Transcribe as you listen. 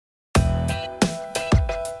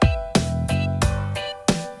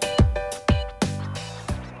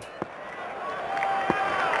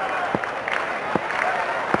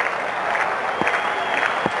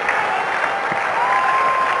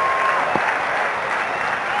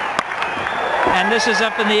And this is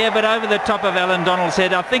up in the air, but over the top of Alan Donald's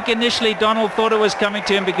head. I think initially Donald thought it was coming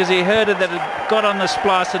to him because he heard it, that it got on the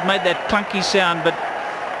splice. It made that clunky sound, but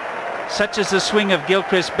such is the swing of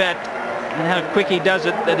Gilchrist's bat and how quick he does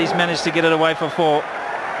it that he's managed to get it away for 4.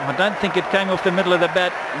 I don't think it came off the middle of the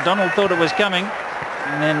bat. Donald thought it was coming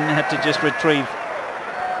and then had to just retrieve.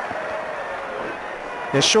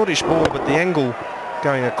 Yeah, shortish ball, but the angle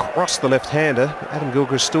going across the left-hander. Adam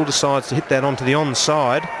Gilchrist still decides to hit that onto the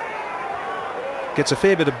onside. Gets a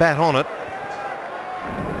fair bit of bat on it.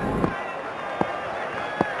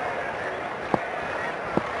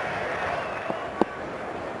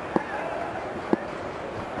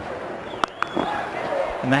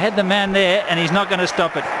 And they had the man there, and he's not going to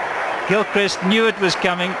stop it. Gilchrist knew it was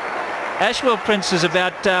coming. Ashwell Prince is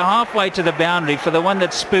about halfway to the boundary for the one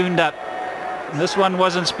that's spooned up. And this one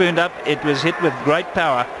wasn't spooned up. It was hit with great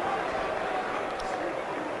power.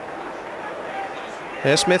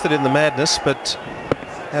 Yes, method in the madness, but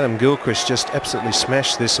Adam Gilchrist just absolutely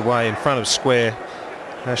smashed this away in front of square.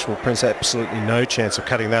 Ashwell Prince absolutely no chance of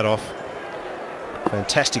cutting that off.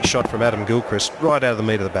 Fantastic shot from Adam Gilchrist, right out of the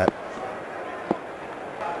meat of the bat.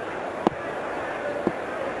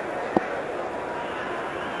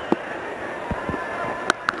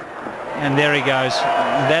 And there he goes.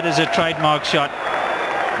 That is a trademark shot.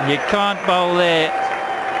 You can't bowl there.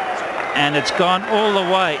 And it's gone all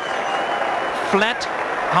the way. Flat,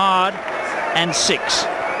 hard, and 6.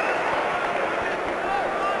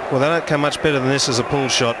 Well, they don't come much better than this as a pull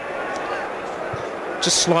shot.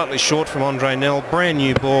 Just slightly short from Andre Nell. Brand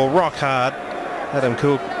new ball, rock hard. Adam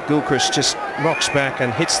Gilchrist just rocks back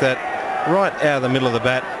and hits that right out of the middle of the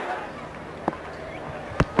bat.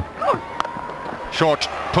 Short,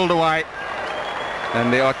 pulled away,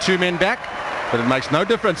 and there are 2 men back, but it makes no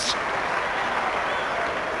difference.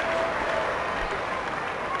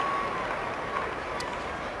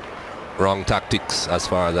 Wrong tactics as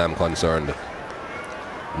far as I'm concerned.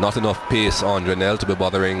 Not enough pace on Drenell to be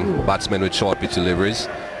bothering batsmen with short pitch deliveries.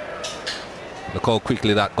 Look how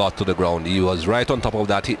quickly that got to the ground. He was right on top of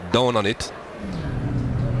that, hit down on it.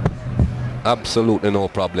 Absolutely no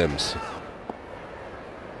problems.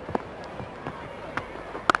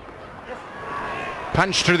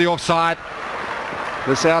 Punch through the offside.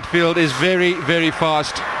 This outfield is very, very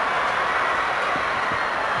fast.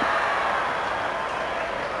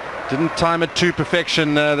 Didn't time it to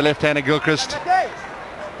perfection, the left-hander Gilchrist,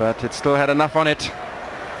 but it still had enough on it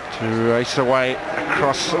to race away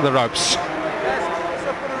across the ropes.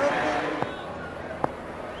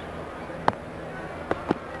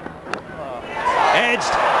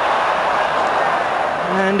 Edged,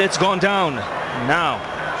 and it's gone down now.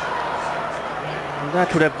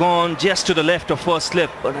 That would have gone just to the left of first slip,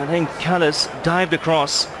 but I think Callis dived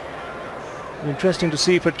across. Interesting to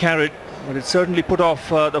see if it carried, but it certainly put off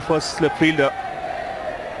the first slip fielder.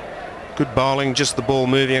 Good bowling, just the ball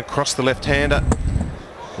moving across the left-hander.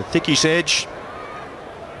 The thickish edge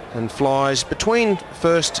and flies between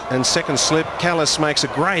first and second slip. Callis makes a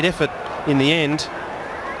great effort in the end.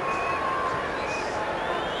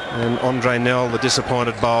 And Andre Nell, the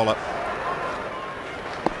disappointed bowler.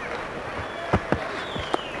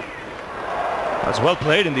 That's well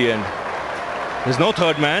played in the end. There's no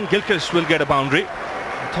third man. Gilchrist will get a boundary.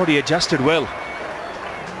 I thought he adjusted well.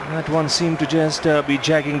 That one seemed to just be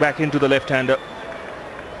jagging back into the left-hander.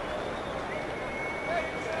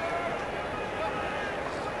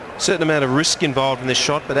 Certain amount of risk involved in this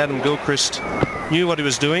shot, but Adam Gilchrist knew what he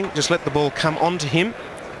was doing. Just let the ball come onto him.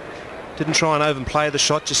 Didn't try and overplay the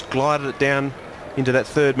shot, just glided it down into that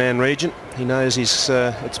third man region. He knows it's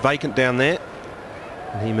vacant down there.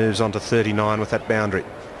 And he moves on to 39 with that boundary.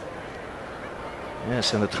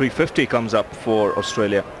 Yes, and the 350 comes up for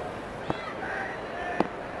Australia.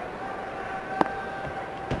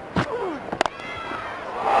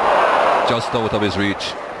 Just out of his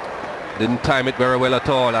reach. Didn't time it very well at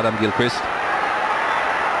all, Adam Gilchrist.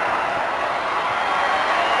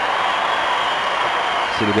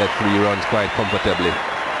 Still get 3 runs quite comfortably.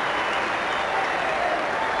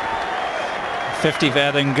 50 for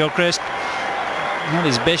Adam Gilchrist. Not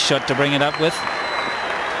his best shot to bring it up with.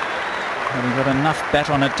 But he got enough bat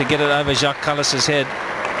on it to get it over Jacques Callis's head.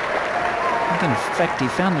 I think in fact he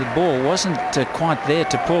found the ball wasn't quite there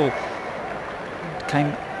to pull. It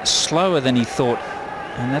came slower than he thought,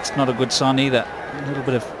 and that's not a good sign either. A little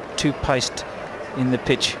bit of too paste in the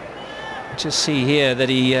pitch. Just see here that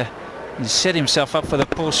he set himself up for the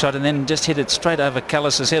pull shot and then just hit it straight over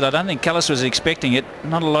Callis's head. I don't think Callis was expecting it.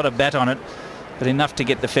 Not a lot of bat on it, but enough to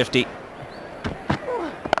get the 50.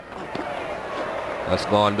 That's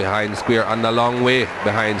gone behind square and a long way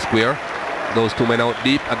behind square. Those 2 men out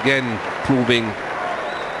deep again, proving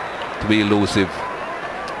to be elusive.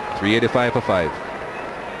 385 for 5.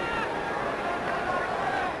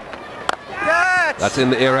 That's in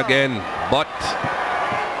the air again, but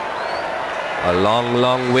a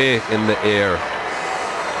long way in the air.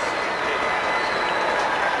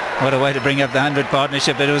 What a way to bring up the 100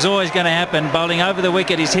 partnership. It was always going to happen. Bowling over the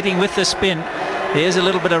wicket. He's hitting with the spin. There's a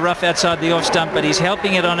little bit of rough outside the off stump, but he's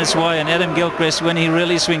helping it on its way. And Adam Gilchrist, when he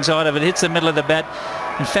really swings hard of it, hits the middle of the bat.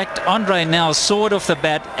 In fact, Andre now sawed off the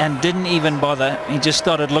bat and didn't even bother. He just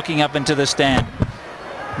started looking up into the stand.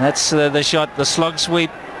 That's the shot, the slog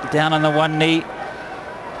sweep down on the one knee.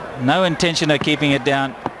 No intention of keeping it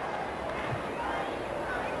down.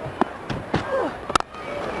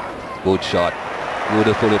 Good shot.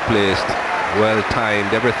 Beautifully placed. Well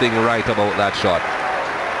timed. Everything right about that shot.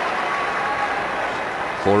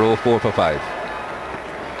 404 for 5.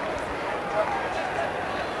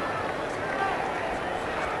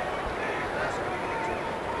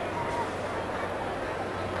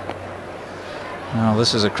 Oh,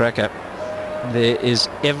 this is a cracker. There is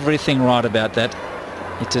everything right about that.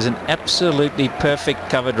 It is an absolutely perfect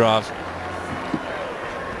cover drive.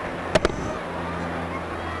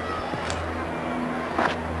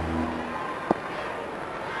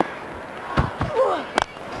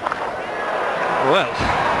 Well,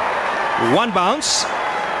 one bounce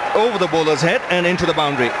over the bowler's head and into the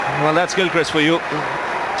boundary. Well, that's Gilchrist for you.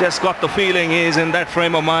 Just got the feeling he's in that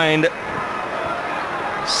frame of mind.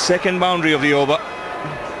 Second boundary of the over.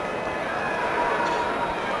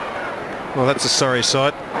 Well, that's a sorry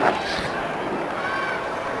sight.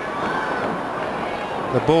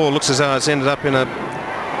 The ball looks as though it's ended up in a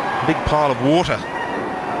big pile of water.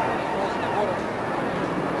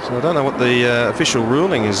 So I don't know what the official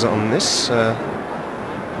ruling is on this.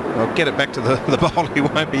 I'll get it back to the bowler. He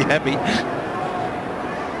won't be happy.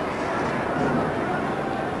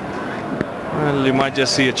 Well, you might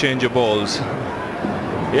just see a change of balls.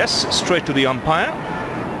 Yes, straight to the umpire.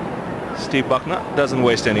 Steve Buckner doesn't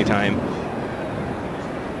waste any time.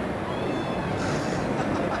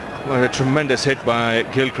 Well, a tremendous hit by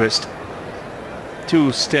Gilchrist.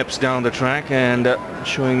 2 steps down the track and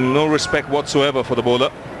showing no respect whatsoever for the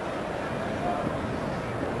bowler.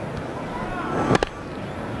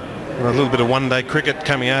 Well, a little bit of one-day cricket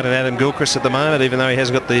coming out of Adam Gilchrist at the moment, even though he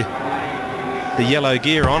hasn't got the yellow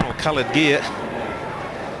gear on, or coloured gear.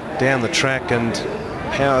 Down the track and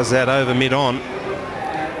powers that over mid-on.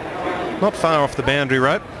 Not far off the boundary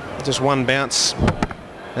rope, just one bounce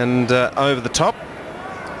and over the top.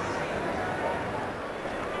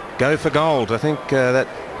 Go for gold. I think that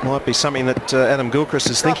might be something that Adam Gilchrist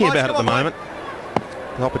is thinking about at the moment.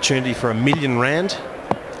 An opportunity for £1 million.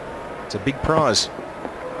 It's a big prize.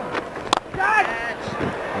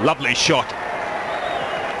 Lovely shot.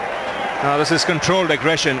 Now this is controlled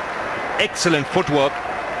aggression. Excellent footwork.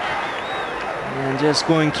 And just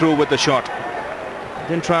going through with the shot.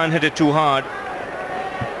 Didn't try and hit it too hard.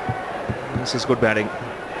 This is good batting.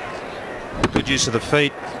 Good use of the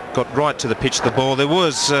feet. Got right to the pitch of the ball. There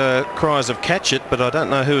was cries of catch it, but I don't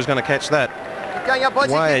know who was going to catch that.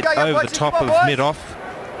 Way over the top of mid-off.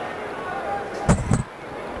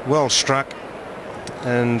 Well struck.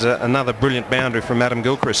 And another brilliant boundary from Adam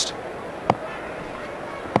Gilchrist.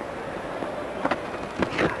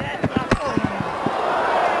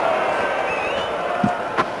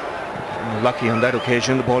 Lucky on that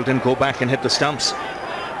occasion, the ball didn't go back and hit the stumps.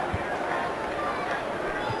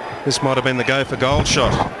 This might have been the go for gold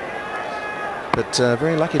shot. But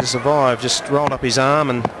very lucky to survive. Just rolled up his arm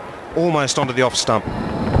and almost onto the off stump.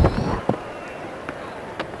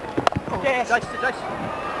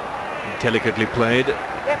 Delicately played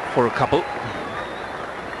for a couple.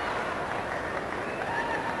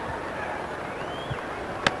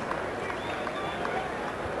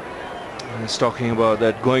 He's talking about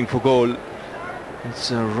that going for goal.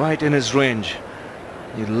 It's right in his range.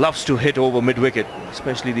 He loves to hit over mid-wicket,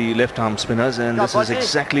 especially the left-arm spinners, and this is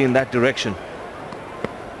exactly in that direction.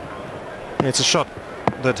 It's a shot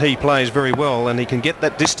that he plays very well, and he can get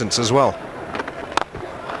that distance as well.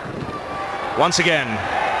 Once again,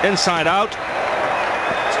 inside out,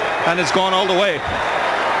 and it's gone all the way.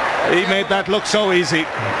 He made that look so easy.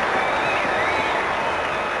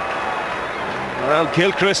 Well,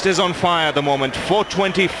 Gilchrist is on fire at the moment.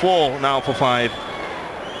 424 now for 5.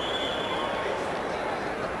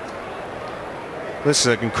 This is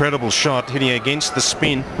an incredible shot, hitting against the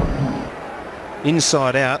spin,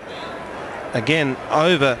 inside out, again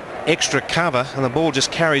over extra cover, and the ball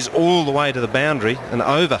just carries all the way to the boundary and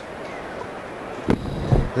over.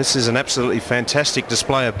 This is an absolutely fantastic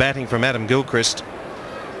display of batting from Adam Gilchrist.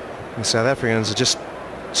 The South Africans are just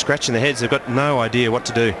scratching their heads. They've got no idea what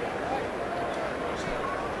to do.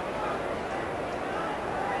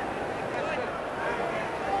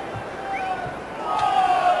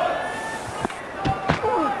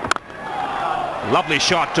 Lovely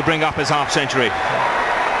shot to bring up his half century.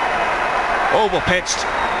 Over-pitched,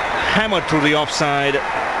 hammered through the offside.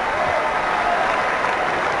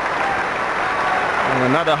 And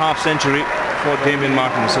another half century for Damien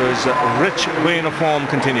Martyn, so his rich vein of form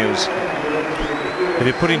continues. If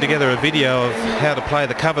you're putting together a video of how to play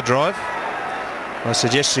the cover drive, I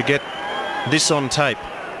suggest you get this on tape.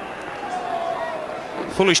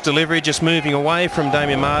 Foolish delivery, just moving away from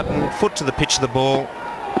Damien Martyn, foot to the pitch of the ball,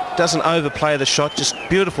 doesn't overplay the shot, just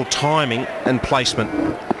beautiful timing and placement.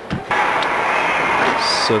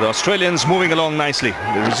 So the Australians moving along nicely.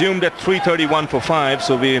 They resumed at 3:31 for 5,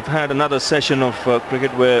 so we've had another session of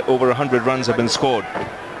cricket where over 100 runs have been scored.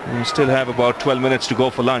 We still have about 12 minutes to go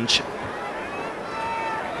for lunch.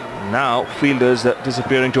 Now fielders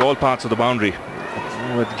disappearing to all parts of the boundary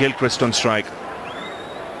with Gilchrist on strike.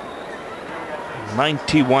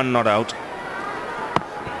 91 not out.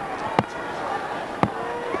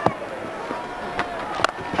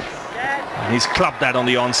 And he's clubbed that on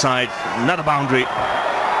the onside. Another boundary.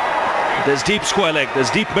 There's deep square leg,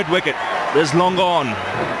 there's deep mid wicket, there's long on.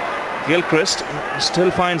 Gilchrist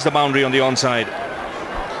still finds the boundary on the onside.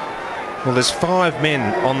 Well, there's 5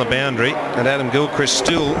 men on the boundary and Adam Gilchrist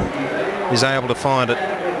still is able to find it.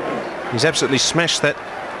 He's absolutely smashed that.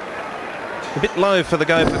 A bit low for the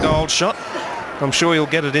go for gold shot. I'm sure he'll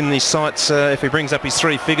get it in his sights if he brings up his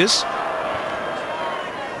 3 figures.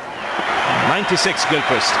 96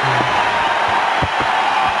 Gilchrist.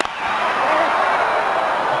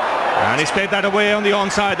 And he's played that away on the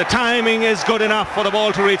onside. The timing is good enough for the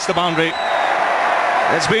ball to reach the boundary.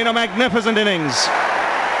 It's been a magnificent innings.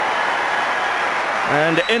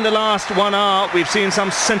 And in the last 1 hour, we've seen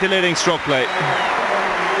some scintillating stroke play.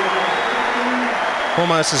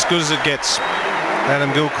 Almost as good as it gets.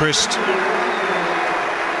 Adam Gilchrist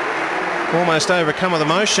almost overcome with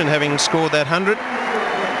emotion having scored that 100.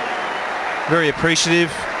 Very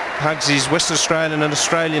appreciative. Hugs his West Australian and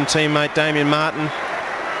Australian teammate Damien Martyn.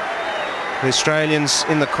 The Australians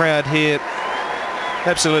in the crowd here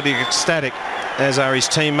absolutely ecstatic, as are his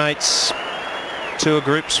teammates. Tour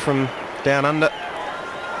groups from down under.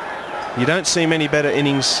 You don't see many better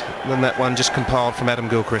innings than that one just compiled from Adam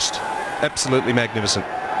Gilchrist. Absolutely magnificent.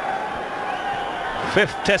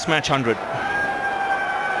 5th Test match 100.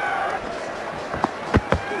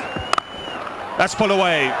 That's pulled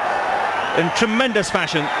away in tremendous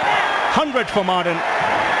fashion. 100 for Martyn.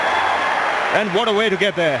 And what a way to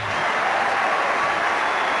get there.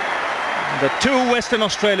 The 2 Western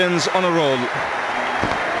Australians on a roll.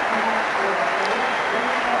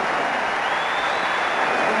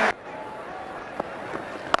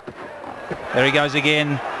 There he goes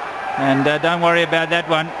again, and don't worry about that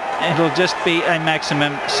one. It'll just be a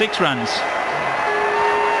maximum 6 runs.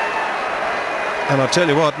 And I'll tell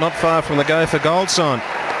you what, not far from the go for gold sign.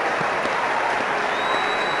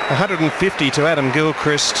 150 to Adam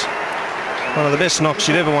Gilchrist. One of the best knocks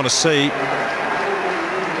you'd ever want to see.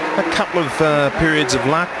 A couple of periods of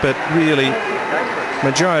luck, but really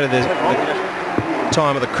majority of the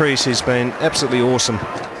time at the crease has been absolutely awesome.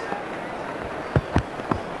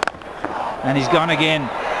 And he's gone again.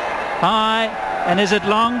 High, and is it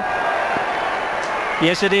long?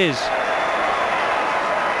 Yes, it is.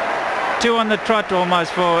 2 on the trot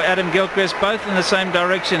almost for Adam Gilchrist, both in the same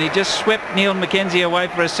direction. He just swept Neil McKenzie away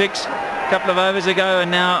for a 6 a couple of overs ago,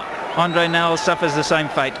 and now Andre Nell suffers the same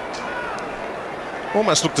fate.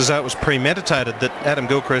 Almost looked as though it was premeditated that Adam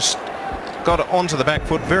Gilchrist got it onto the back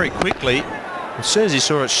foot very quickly. As soon as he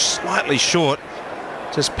saw it slightly short,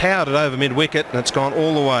 just powered it over mid-wicket, and it's gone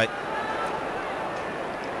all the way.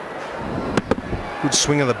 Good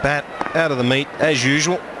swing of the bat out of the meat as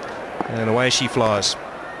usual, and away she flies.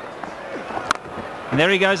 And there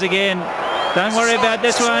he goes again. Don't worry about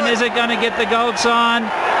this one. Is it going to get the gold sign?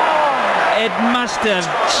 It must have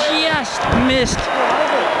just missed.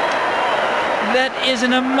 That is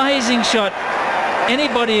an amazing shot.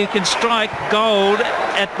 Anybody who can strike gold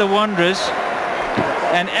at the Wanderers,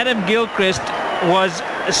 and Adam Gilchrist was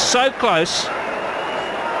so close.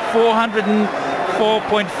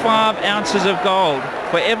 404.5 ounces of gold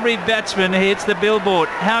for every batsman who hits the billboard.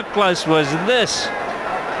 How close was this?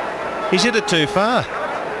 He's hit it too far,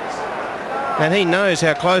 and he knows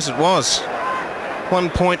how close it was.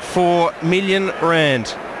 1.4 million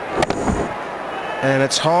rand. And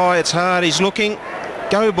it's high, it's hard, he's looking.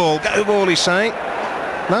 Go ball, he's saying.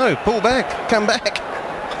 No, pull back, come back.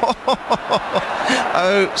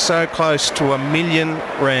 Oh, so close to £1 million.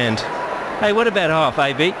 Hey, what about half,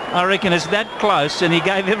 AB? I reckon it's that close, and he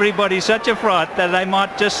gave everybody such a fright that they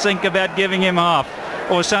might just think about giving him half,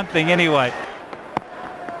 or something anyway.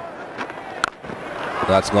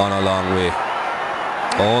 That's gone a long way.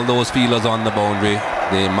 All those feelers on the boundary,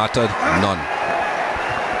 they mattered none.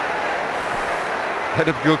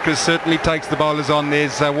 Adam Gilchrist certainly takes the bowlers on.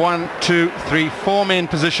 There's 1, 2, 3, 4 men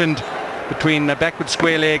positioned between the backward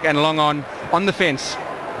square leg and long on the fence.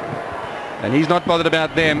 And he's not bothered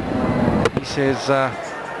about them. He says,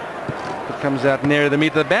 if it comes out nearer the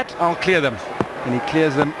meat of the bat, I'll clear them. And he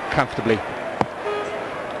clears them comfortably.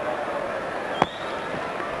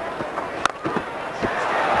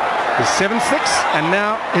 His 7th 6 and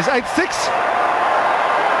now his 8th 6.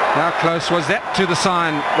 How close was that to the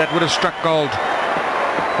sign that would have struck gold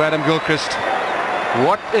for Adam Gilchrist?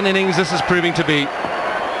 What an innings this is proving to be.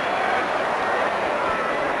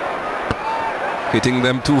 Hitting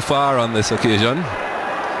them too far on this occasion.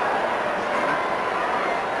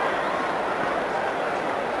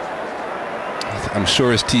 I'm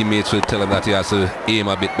sure his teammates will tell him that he has to aim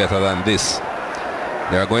a bit better than this.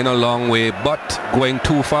 They're going a long way, but going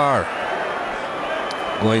too far.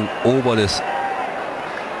 Going over this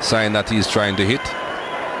sign that he's trying to hit.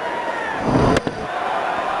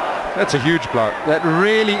 That's a huge blow. That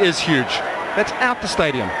really is huge. That's out the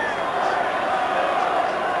stadium.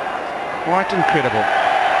 Quite incredible.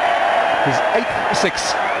 His 8th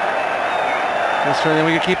 6. Australian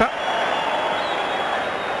wicketkeeper.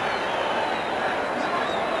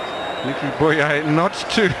 Nicky Boye not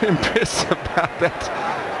too impressed about that.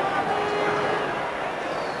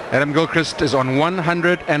 Adam Gilchrist is on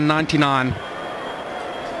 199.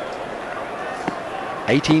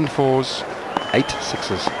 18 fours, 8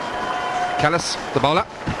 sixes. Callis, the bowler.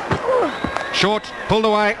 Short, pulled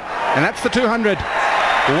away, and that's the 200.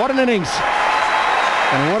 What an innings.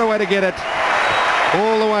 And what a way to get it.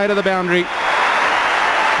 All the way to the boundary.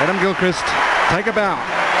 Adam Gilchrist, take a bow.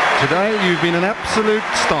 Today you've been an absolute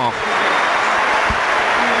star.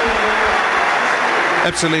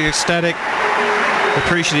 Absolutely ecstatic.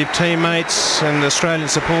 Appreciative teammates and Australian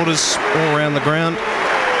supporters all around the ground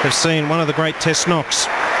have seen one of the great test knocks.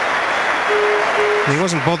 He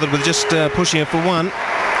wasn't bothered with just pushing it for one.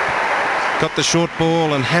 Got the short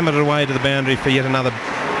ball and hammered it away to the boundary for yet another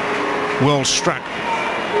well struck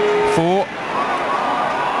 4.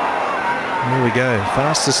 There we go.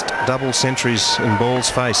 Fastest double centuries in balls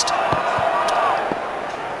faced.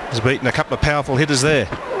 He's beaten a couple of powerful hitters there.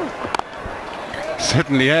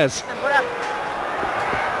 Certainly has.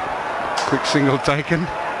 Quick single taken.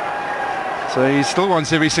 So he still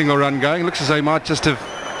wants every single run going. Looks as though he might just have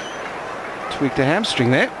tweaked a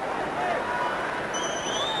hamstring there.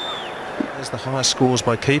 There's the highest scores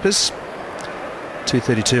by keepers.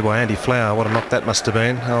 232 by Andy Flower. What a knock that must have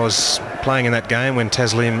been. I was playing in that game when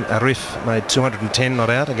Taslim Arif made 210 not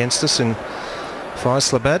out against us in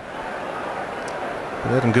Faisalabad.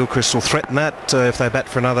 Adam Gilchrist will threaten that if they bat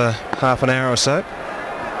for another half an hour or so.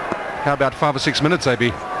 How about 5 or 6 minutes,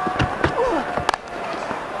 AB?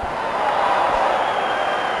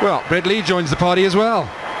 Well, Brett Lee joins the party as well.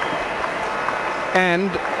 And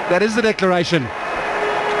that is the declaration.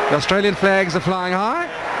 The Australian flags are flying high.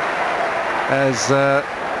 As the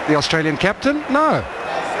Australian captain, no.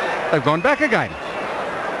 They've gone back again.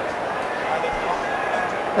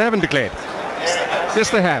 They haven't declared. Yes,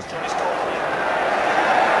 they have.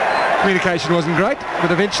 Communication wasn't great,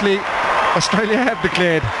 but eventually Australia have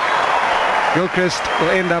declared. Gilchrist will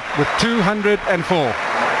end up with 204.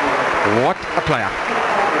 What a player.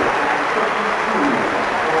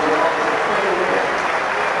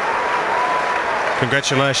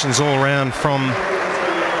 Congratulations all round from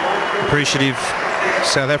appreciative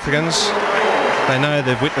South Africans. They know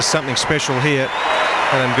they've witnessed something special here.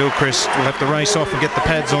 Adam Gilchrist will have to race off and get the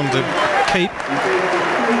pads on to keep.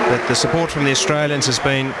 But the support from the Australians has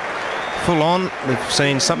been full on. We've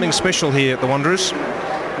seen something special here at the Wanderers.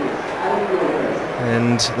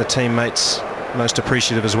 And the teammates most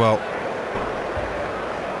appreciative as well.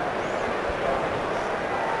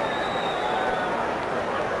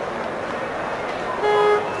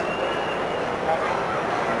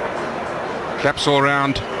 Claps all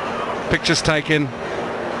round, pictures taken.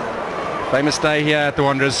 Famous day here at the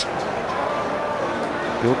Wanderers.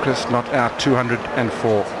 Gilchrist not out,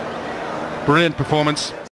 204. Brilliant performance.